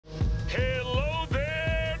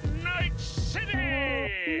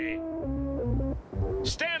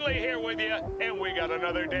got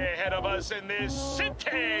another day ahead of us in this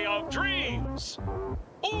city of dreams.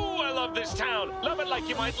 Ooh, I love this town. Love it like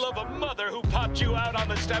you might love a mother who popped you out on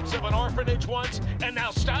the steps of an orphanage once and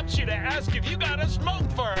now stops you to ask if you got a smoke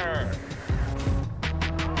for her.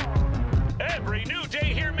 Every new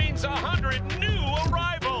day here means 100 new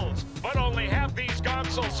arrivals, but only half these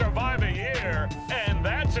gonks will survive a year, and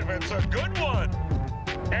that's if it's a good one.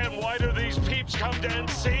 And why do these peeps come to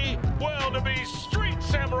NC? Well, to be street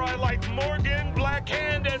samurai like Morgan,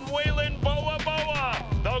 Blackhand, and Waylon Boa Boa.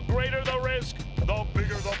 The greater the risk, the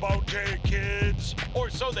bigger the bounty, kids. Or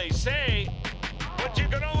so they say. But you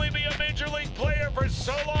can only be a major league player for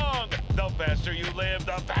so long. The faster you live,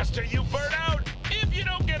 the faster you burn out. If you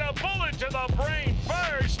don't get a bullet to the brain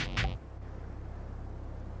first.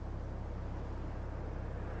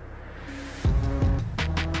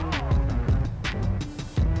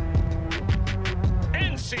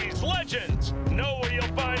 NC's legends. Know where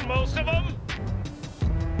you'll find most of them?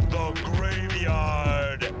 The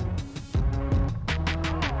graveyard.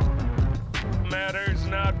 Matters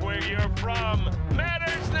not where you're from.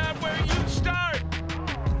 Matters not where you start.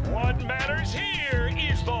 What matters here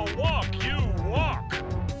is the walk you walk.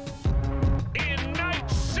 In Night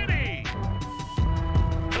City.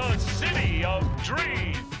 The city of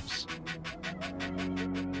dreams.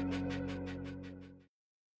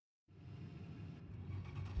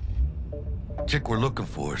 Chick we're looking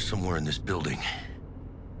for is somewhere in this building.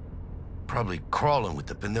 Probably crawling with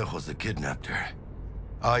the pendejos that kidnapped her.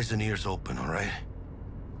 Eyes and ears open, all right?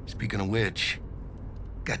 Speaking of which,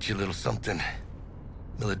 got you a little something.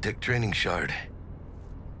 Militech training shard.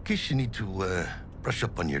 In case you need to, brush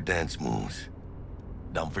up on your dance moves.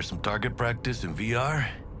 Down for some target practice in VR?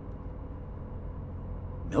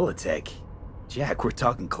 Militech? Jack, we're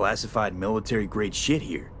talking classified military-grade shit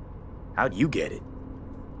here. How'd you get it?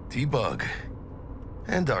 T-Bug.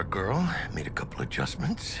 And our girl made a couple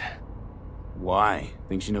adjustments. Why?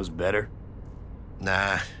 Think she knows better?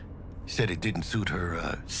 Nah. Said it didn't suit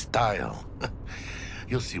her, style.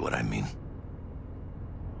 You'll see what I mean.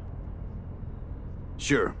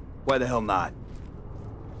 Sure. Why the hell not?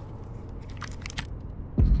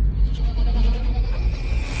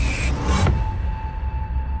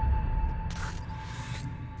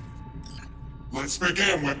 Let's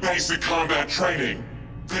begin with basic combat training.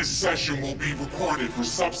 This session will be recorded for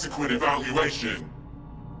subsequent evaluation.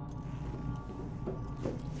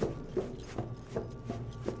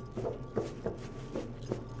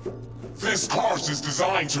 This course is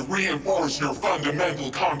designed to reinforce your fundamental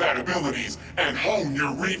combat abilities and hone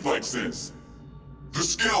your reflexes. The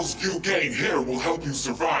skills you gain here will help you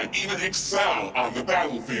survive, even excel on the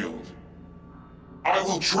battlefield. I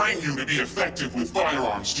will train you to be effective with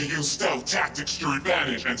firearms, to use stealth tactics to your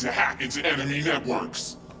advantage, and to hack into enemy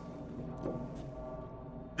networks.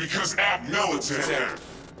 Because at Militech...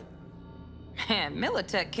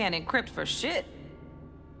 Militech can't encrypt for shit.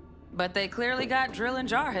 But they clearly got drill and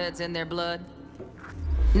jar heads in their blood.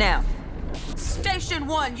 Now, Station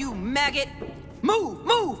 1, you maggot! Move,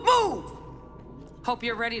 move, move! Hope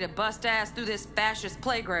you're ready to bust ass through this fascist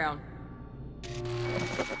playground.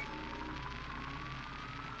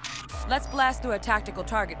 Let's blast through a tactical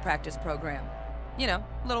target practice program. You know,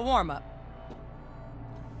 a little warm-up.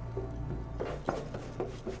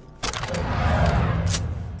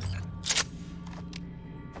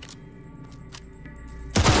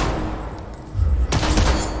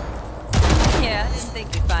 Yeah, I didn't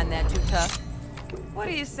think you'd find that too tough. What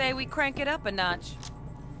do you say we crank it up a notch?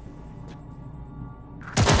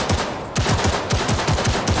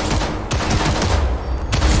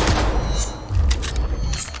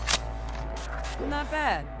 Not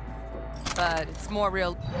bad. But it's more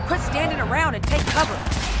real. Quit standing around and take cover.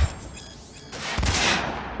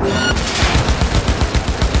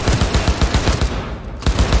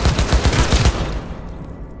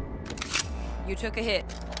 You took a hit.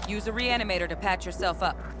 Use a reanimator to patch yourself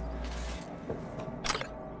up.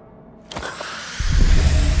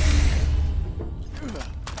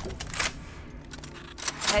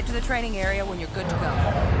 Head to the training area when you're good to go.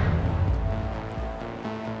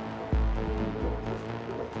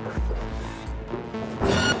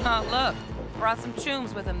 Oh, look. Brought some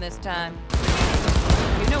chooms with him this time.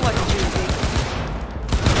 You know what to do, Zeke.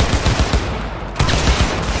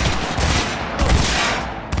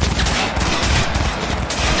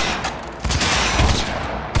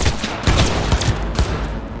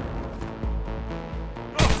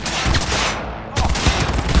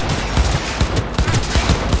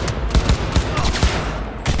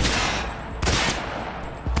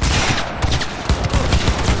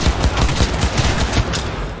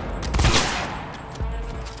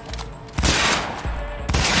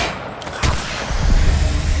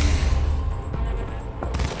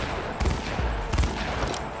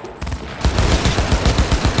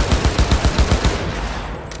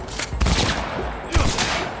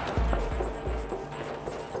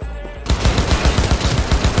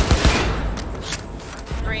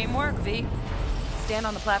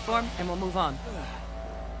 on the platform, and we'll move on.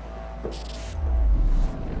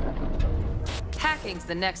 Hacking's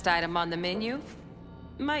the next item on the menu.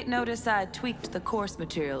 Might notice I tweaked the course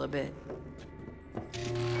material a bit.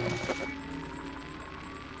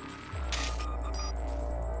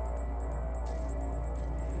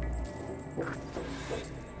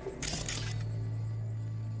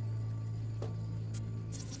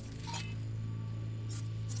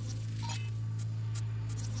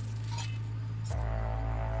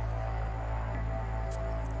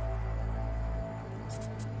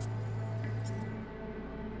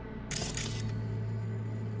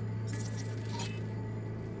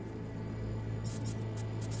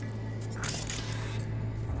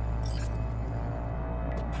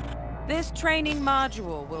 This training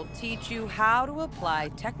module will teach you how to apply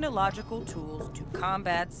technological tools to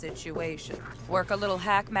combat situations. Work a little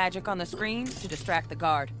hack magic on the screen to distract the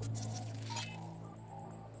guard.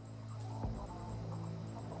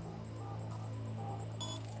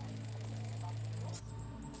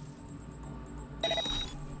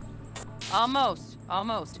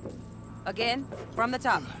 Almost. Again, from the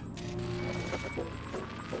top.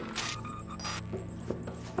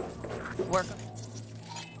 Work.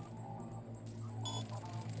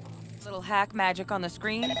 Little hack magic on the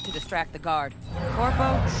screen to distract the guard.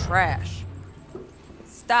 Corpo trash.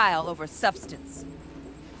 Style over substance.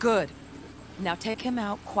 Good. Now take him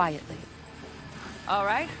out quietly. All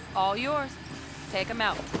right, all yours. Take him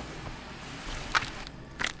out.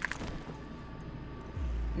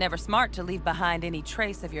 Never smart to leave behind any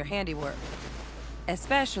trace of your handiwork.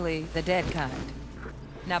 Especially the dead kind.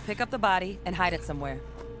 Now pick up the body and hide it somewhere.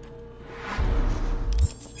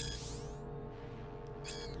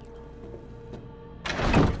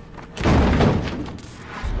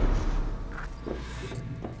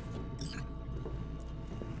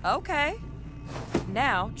 Okay.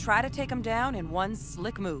 Now, try to take him down in one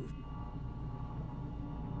slick move.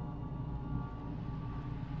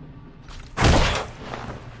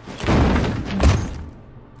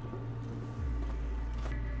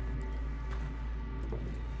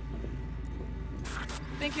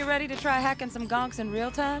 Think you're ready to try hacking some gonks in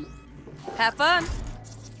real time? Have fun!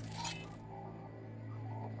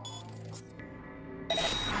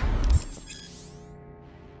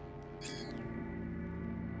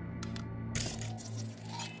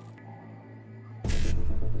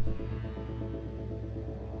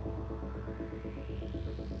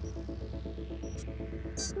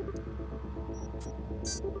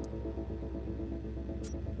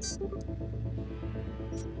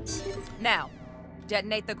 Now,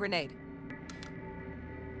 detonate the grenade.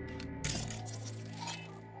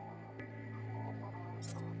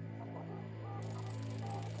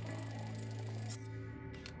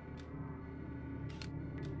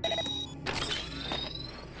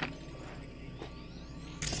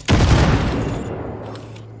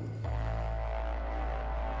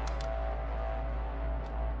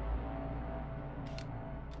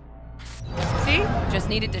 See? Just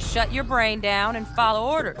needed to shut your brain down and follow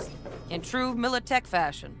orders. In true Militech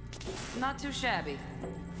fashion. Not too shabby.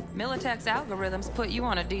 Militech's algorithms put you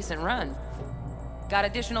on a decent run. Got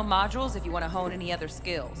additional modules if you want to hone any other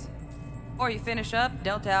skills. Or you finish up,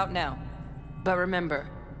 Delta out now. But remember,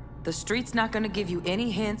 the street's not gonna give you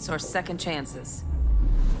any hints or second chances.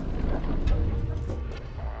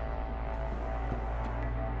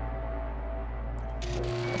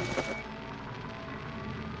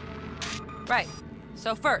 Right,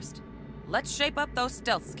 so first, let's shape up those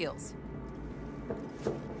stealth skills.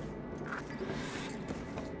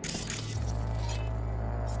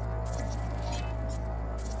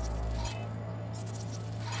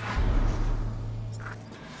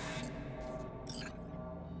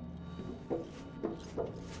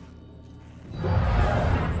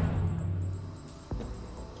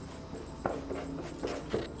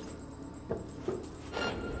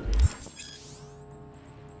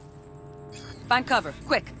 Find cover,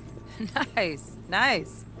 quick.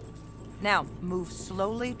 Nice. Now, move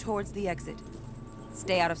slowly towards the exit.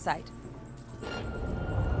 Stay out of sight.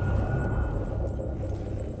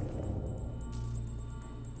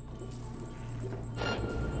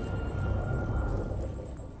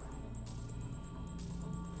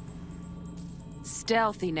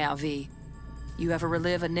 Stealthy now, V. You ever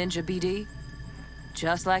relive a ninja BD?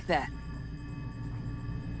 Just like that.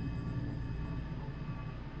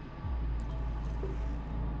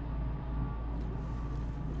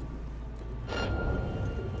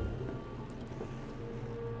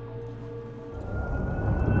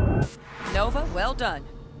 Nova, well done.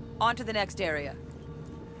 On to the next area.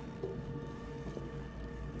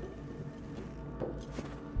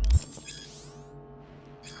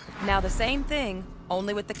 Now the same thing,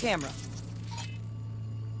 Only with the camera.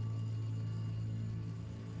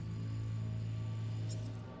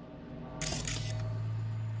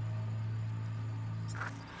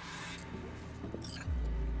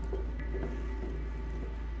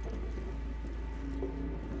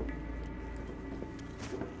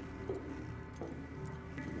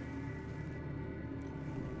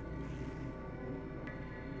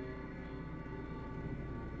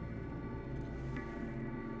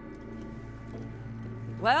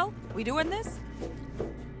 Well, we doing this?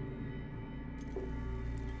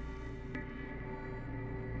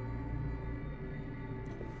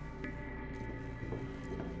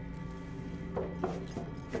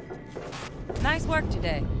 Nice work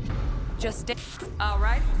today. Just stay. All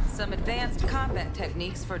right, some advanced combat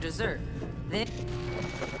techniques for dessert. Then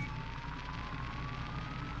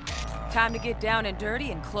time to get down and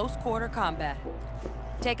dirty in close quarter combat.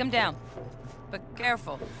 Take him down, but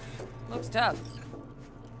careful. Looks tough.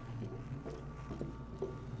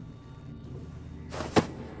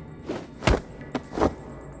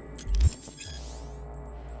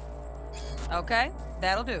 Okay,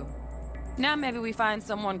 that'll do. Now maybe we find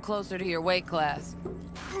someone closer to your weight class.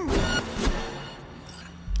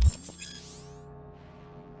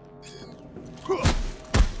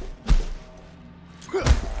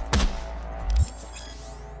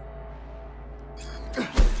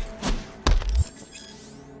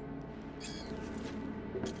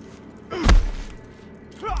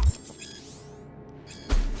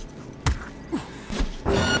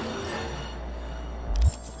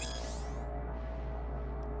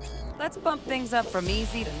 Let's bump things up from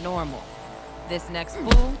easy to normal. This next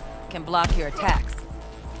fool can block your attacks.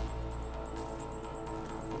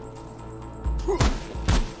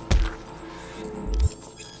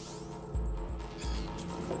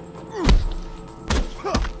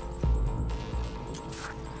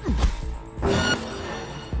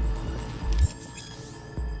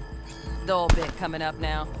 Dull bit coming up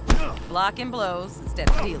now. Blocking blows instead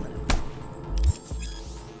of dealing them.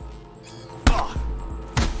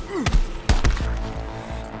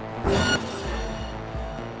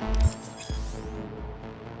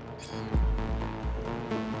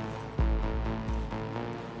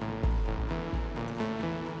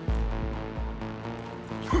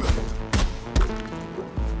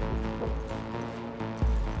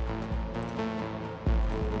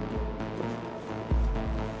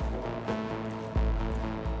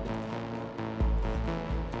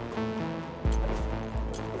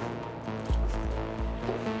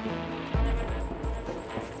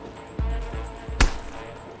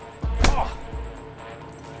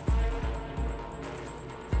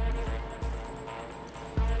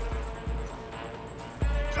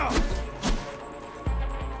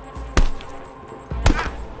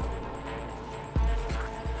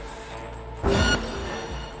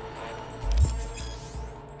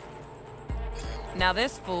 Now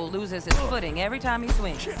this fool loses his footing every time he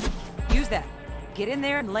swings. Use that. Get in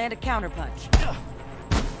there and land a counterpunch.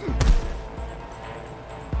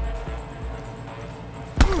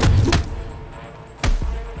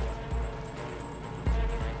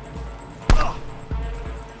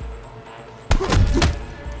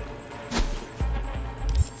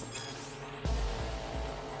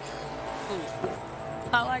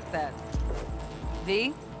 I like that.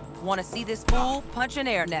 V, want to see this fool punch in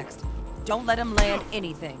air next. Don't let him land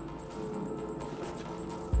anything.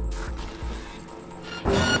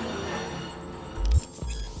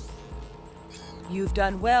 You've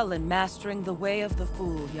done well in mastering the way of the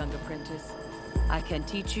fool, young apprentice. I can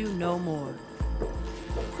teach you no more.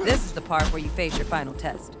 This is the part where you face your final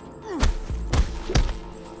test.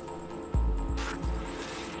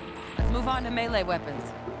 Let's move on to melee weapons.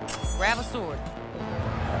 Grab a sword.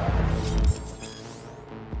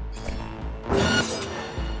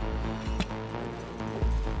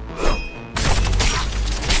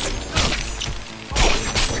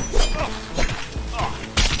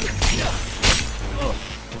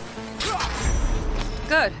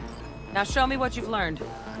 Good. Now show me what you've learned.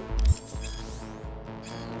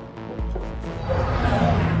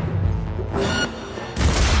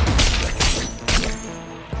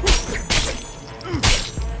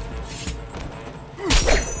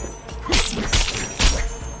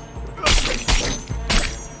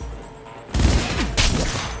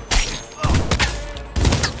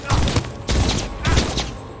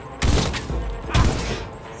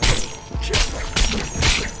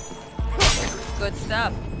 Good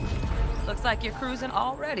stuff. Looks like you're cruising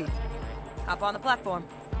already. Hop on the platform.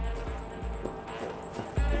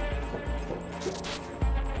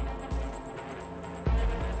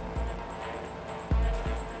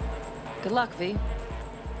 Good luck, V.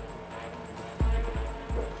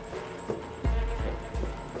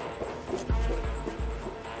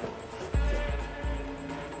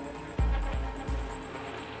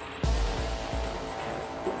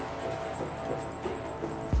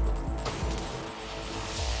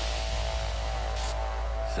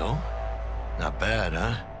 bad,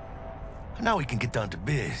 huh? Now we can get down to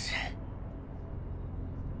biz.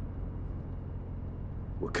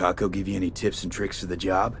 Will Kako give you any tips and tricks for the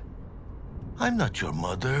job? I'm not your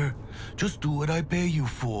mother. Just do what I pay you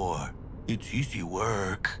for. It's easy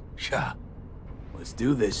work. Yeah. Let's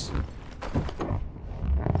do this.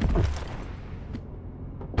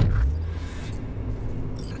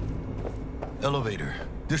 Elevator.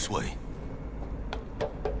 This way.